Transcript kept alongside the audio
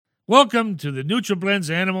Welcome to the NutriBlends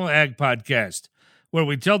Animal Ag Podcast, where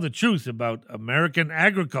we tell the truth about American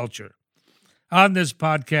agriculture. On this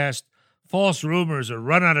podcast, false rumors are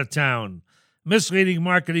run out of town, misleading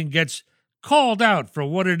marketing gets called out for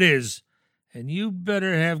what it is, and you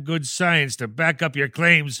better have good science to back up your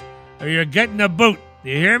claims or you're getting a boot.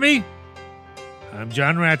 You hear me? I'm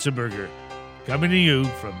John Ratzenberger, coming to you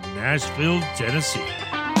from Nashville, Tennessee.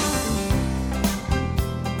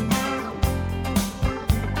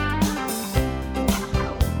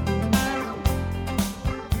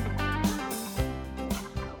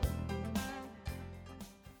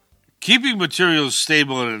 Keeping materials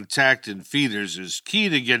stable and intact in feeders is key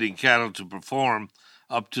to getting cattle to perform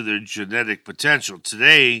up to their genetic potential.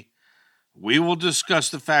 Today, we will discuss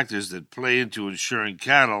the factors that play into ensuring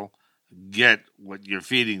cattle get what you're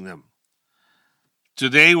feeding them.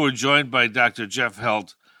 Today, we're joined by Dr. Jeff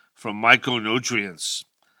Helt from Myconutrients.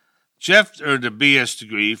 Jeff earned a BS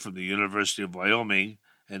degree from the University of Wyoming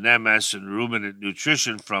and MS in ruminant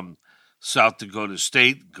nutrition from South Dakota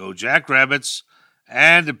State, Go Jackrabbits,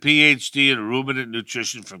 and a PhD in ruminant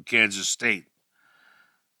nutrition from Kansas State.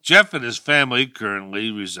 Jeff and his family currently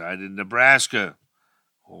reside in Nebraska.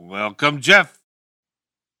 Welcome, Jeff.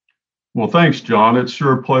 Well, thanks, John. It's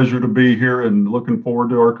sure a pleasure to be here and looking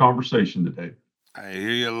forward to our conversation today. I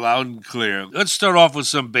hear you loud and clear. Let's start off with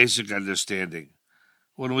some basic understanding.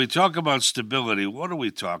 When we talk about stability, what are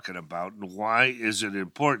we talking about, and why is it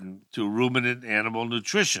important to ruminant animal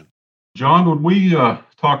nutrition? John, when we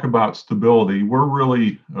talk about stability, we're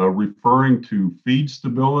really referring to feed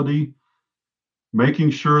stability, making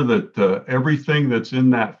sure that everything that's in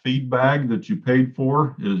that feed bag that you paid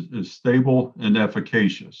for is stable and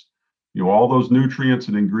efficacious. You know, all those nutrients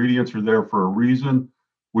and ingredients are there for a reason.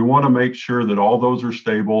 We want to make sure that all those are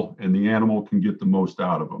stable and the animal can get the most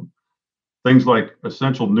out of them. Things like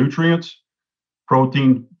essential nutrients,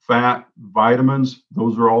 protein, fat, vitamins,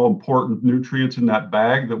 those are all important nutrients in that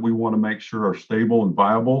bag that we want to make sure are stable and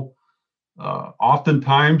viable.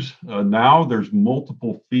 Oftentimes now there's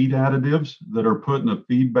multiple feed additives that are put in a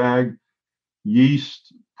feed bag: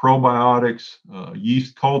 yeast, probiotics,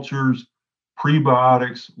 yeast cultures,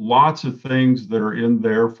 prebiotics, lots of things that are in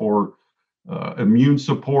there for immune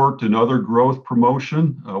support and other growth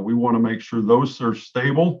promotion. We want to make sure those are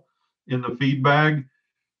stable in the feed bag.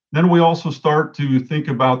 Then we also start to think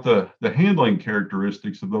about the handling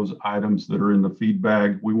characteristics of those items that are in the feed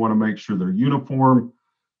bag. We want to make sure they're uniform.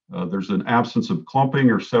 There's an absence of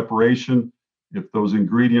clumping or separation. If those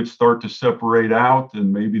ingredients start to separate out,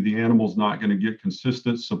 then maybe the animal's not going to get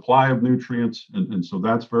consistent supply of nutrients. And so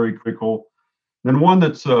that's very critical. Then one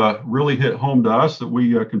that's really hit home to us that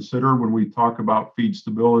we consider when we talk about feed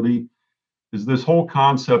stability is this whole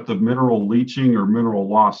concept of mineral leaching or mineral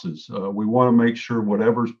losses. We want to make sure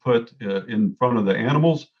whatever's put in front of the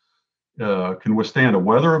animals can withstand a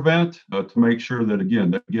weather event to make sure that,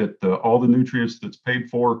 again, they get all the nutrients that's paid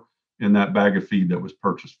for in that bag of feed that was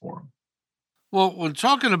purchased for them. Well, when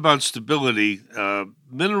talking about stability,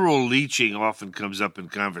 mineral leaching often comes up in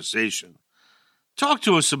conversation. Talk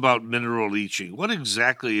to us about mineral leaching. What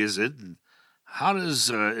exactly is it, and how does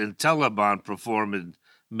IntelliBond perform in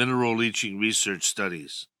mineral leaching research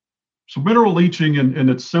studies? So mineral leaching in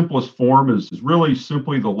its simplest form is really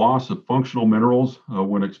simply the loss of functional minerals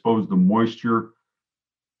when exposed to moisture.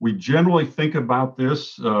 We generally think about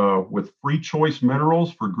this with free choice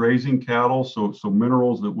minerals for grazing cattle, so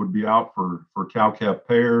minerals that would be out for cow-calf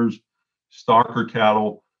pairs, stocker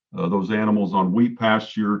cattle, those animals on wheat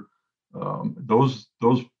pasture. Those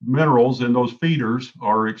minerals in those feeders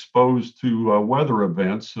are exposed to weather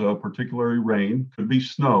events, particularly rain, could be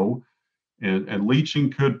snow, and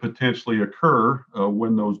leaching could potentially occur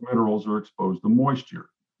when those minerals are exposed to moisture.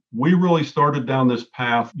 We really started down this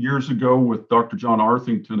path years ago with Dr. John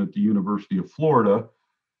Arthington at the University of Florida.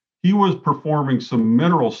 He was performing some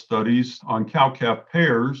mineral studies on cow-calf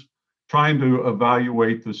pairs, trying to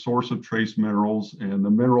evaluate the source of trace minerals and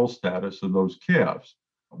the mineral status of those calves.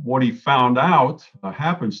 What he found out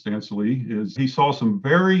happenstancely is he saw some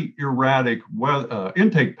very erratic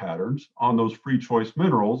intake patterns on those free choice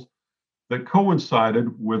minerals that coincided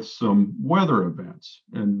with some weather events.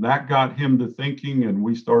 And that got him to thinking, and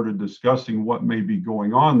we started discussing what may be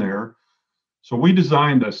going on there. So we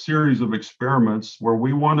designed a series of experiments where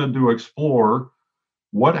we wanted to explore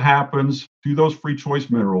what happens to those free choice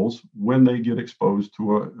minerals when they get exposed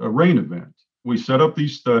to a rain event. We set up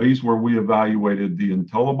these studies where we evaluated the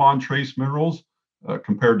IntelliBond trace minerals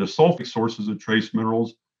compared to sulfic sources of trace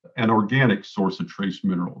minerals and organic source of trace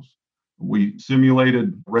minerals. We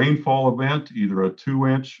simulated rainfall event, either a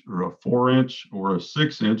 2-inch or a 4-inch or a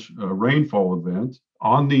 6-inch rainfall event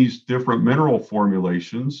on these different mineral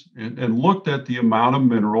formulations and looked at the amount of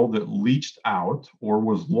mineral that leached out or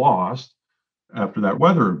was lost after that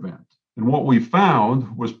weather event. And what we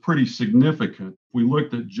found was pretty significant. We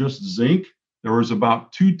looked at just zinc. There was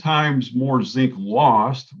about 2 times more zinc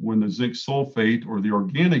lost when the zinc sulfate or the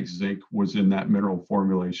organic zinc was in that mineral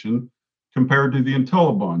formulation compared to the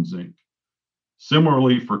IntelliBond zinc.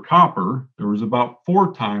 Similarly, for copper, there was about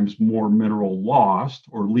 4 times more mineral lost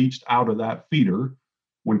or leached out of that feeder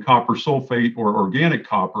when copper sulfate or organic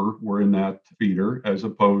copper were in that feeder as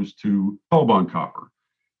opposed to IntelliBond copper.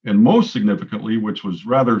 And most significantly, which was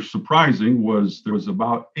rather surprising, was there was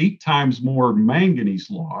about 8 times more manganese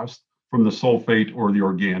lost from the sulfate or the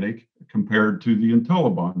organic compared to the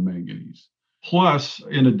IntelliBond manganese. Plus,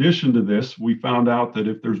 in addition to this, we found out that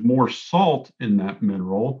if there's more salt in that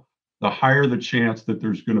mineral, the higher the chance that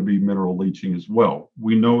there's going to be mineral leaching as well.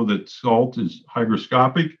 We know that salt is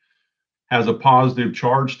hygroscopic, has a positive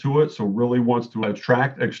charge to it, so really wants to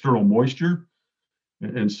attract external moisture.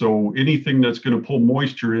 And so anything that's going to pull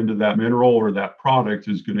moisture into that mineral or that product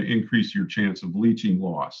is going to increase your chance of leaching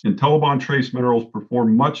loss. IntelliBond trace minerals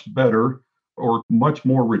perform much better or much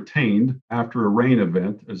more retained after a rain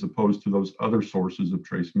event as opposed to those other sources of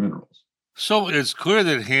trace minerals. So it's clear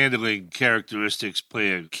that handling characteristics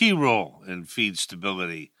play a key role in feed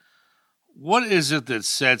stability. What is it that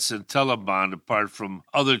sets IntelliBond apart from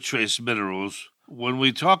other trace minerals when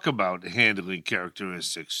we talk about handling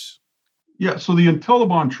characteristics? Yeah, so the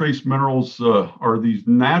IntelliBond trace minerals are these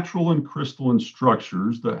natural and crystalline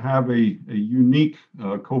structures that have a unique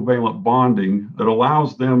covalent bonding that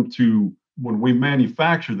allows them to, when we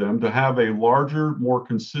manufacture them, to have a larger, more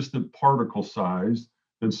consistent particle size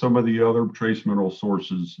than some of the other trace mineral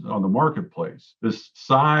sources on the marketplace. This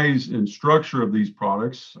size and structure of these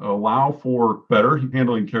products allow for better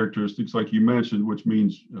handling characteristics, like you mentioned, which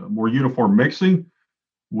means more uniform mixing.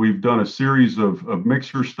 We've done a series of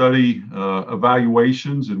mixer study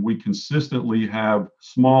evaluations, and we consistently have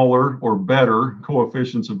smaller or better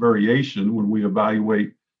coefficients of variation when we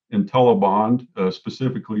evaluate IntelliBond,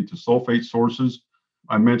 specifically to sulfate sources.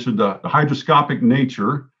 I mentioned the hygroscopic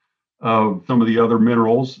nature of some of the other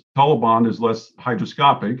minerals. IntelliBond is less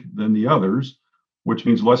hygroscopic than the others, which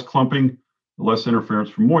means less clumping, less interference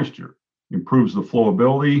from moisture. Improves the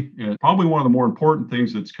flowability. And probably one of the more important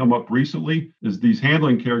things that's come up recently is these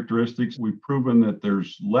handling characteristics. We've proven that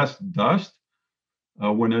there's less dust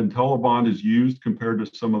when IntelliBond is used compared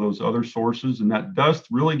to some of those other sources. And that dust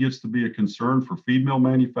really gets to be a concern for feed mill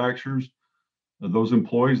manufacturers. Those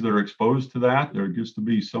employees that are exposed to that, there gets to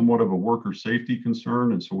be somewhat of a worker safety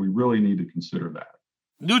concern. And so we really need to consider that.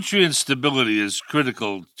 Nutrient stability is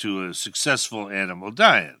critical to a successful animal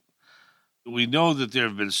diet. We know that there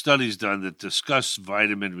have been studies done that discuss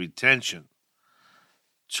vitamin retention.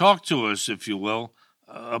 Talk to us, if you will,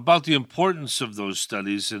 about the importance of those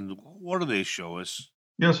studies and what do they show us?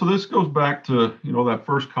 Yeah, so this goes back to, that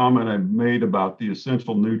first comment I made about the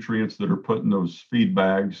essential nutrients that are put in those feed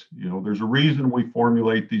bags. There's a reason we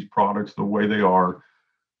formulate these products the way they are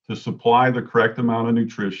to supply the correct amount of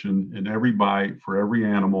nutrition in every bite for every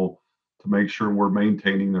animal to make sure we're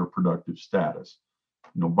maintaining their productive status.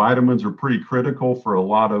 Vitamins are pretty critical for a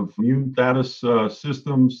lot of immune status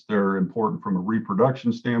systems. They're important from a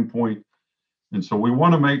reproduction standpoint. And so we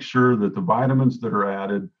want to make sure that the vitamins that are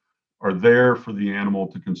added are there for the animal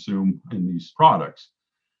to consume in these products.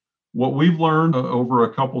 What we've learned over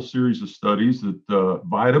a couple series of studies that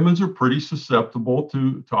vitamins are pretty susceptible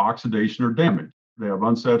to oxidation or damage. They have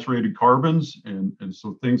unsaturated carbons, and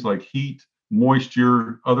so things like heat,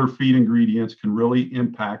 moisture, other feed ingredients can really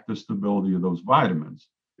impact the stability of those vitamins.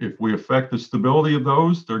 If we affect the stability of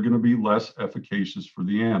those, they're going to be less efficacious for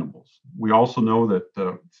the animals. We also know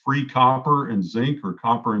that free copper and zinc, or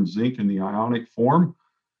copper and zinc in the ionic form,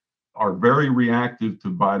 are very reactive to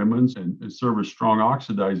vitamins and serve as strong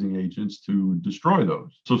oxidizing agents to destroy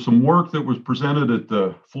those. So some work that was presented at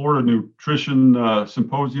the Florida Nutrition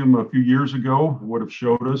Symposium a few years ago would have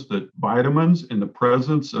showed us that vitamins in the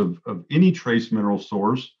presence of any trace mineral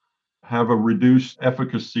source have a reduced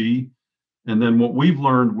efficacy. And then what we've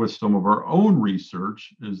learned with some of our own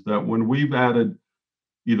research is that when we've added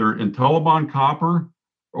either IntelliBond copper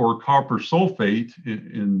or copper sulfate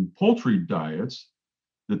in poultry diets,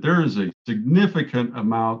 that there is a significant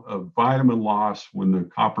amount of vitamin loss when the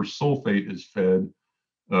copper sulfate is fed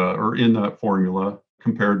or in that formula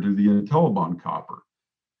compared to the IntelliBond copper.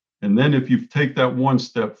 And then if you take that one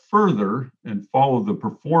step further and follow the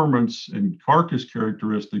performance and carcass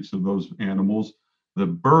characteristics of those animals, the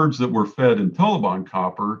birds that were fed IntelliBond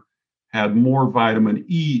copper had more vitamin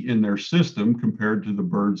E in their system compared to the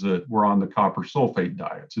birds that were on the copper sulfate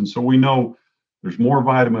diets. And so we know there's more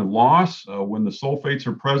vitamin loss when the sulfates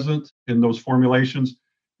are present in those formulations,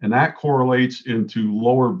 and that correlates into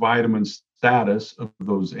lower vitamin status of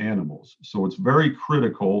those animals. So it's very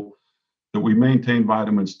critical that we maintain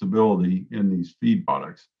vitamin stability in these feed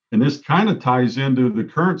products. And this kind of ties into the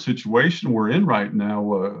current situation we're in right now.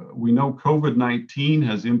 We know COVID-19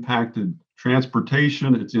 has impacted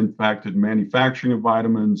transportation, it's impacted manufacturing of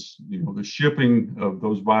vitamins, the shipping of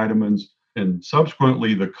those vitamins, and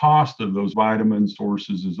subsequently the cost of those vitamin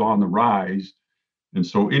sources is on the rise. And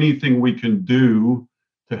so anything we can do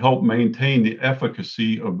to help maintain the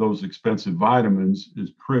efficacy of those expensive vitamins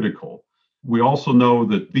is critical. We also know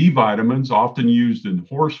that B vitamins, often used in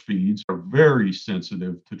horse feeds, are very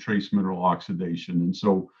sensitive to trace mineral oxidation. And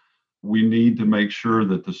so we need to make sure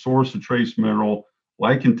that the source of trace mineral,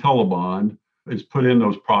 like Intellibond, is put in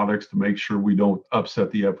those products to make sure we don't upset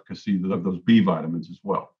the efficacy of those B vitamins as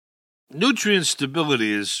well. Nutrient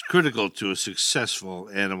stability is critical to a successful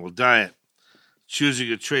animal diet.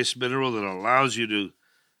 Choosing a trace mineral that allows you to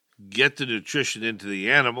get the nutrition into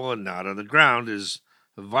the animal and not on the ground is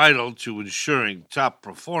vital to ensuring top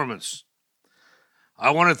performance.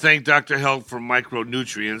 I want to thank Dr. Held from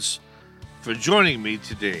Micronutrients for joining me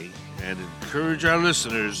today and encourage our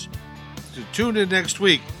listeners to tune in next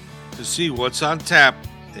week to see what's on tap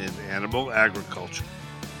in animal agriculture.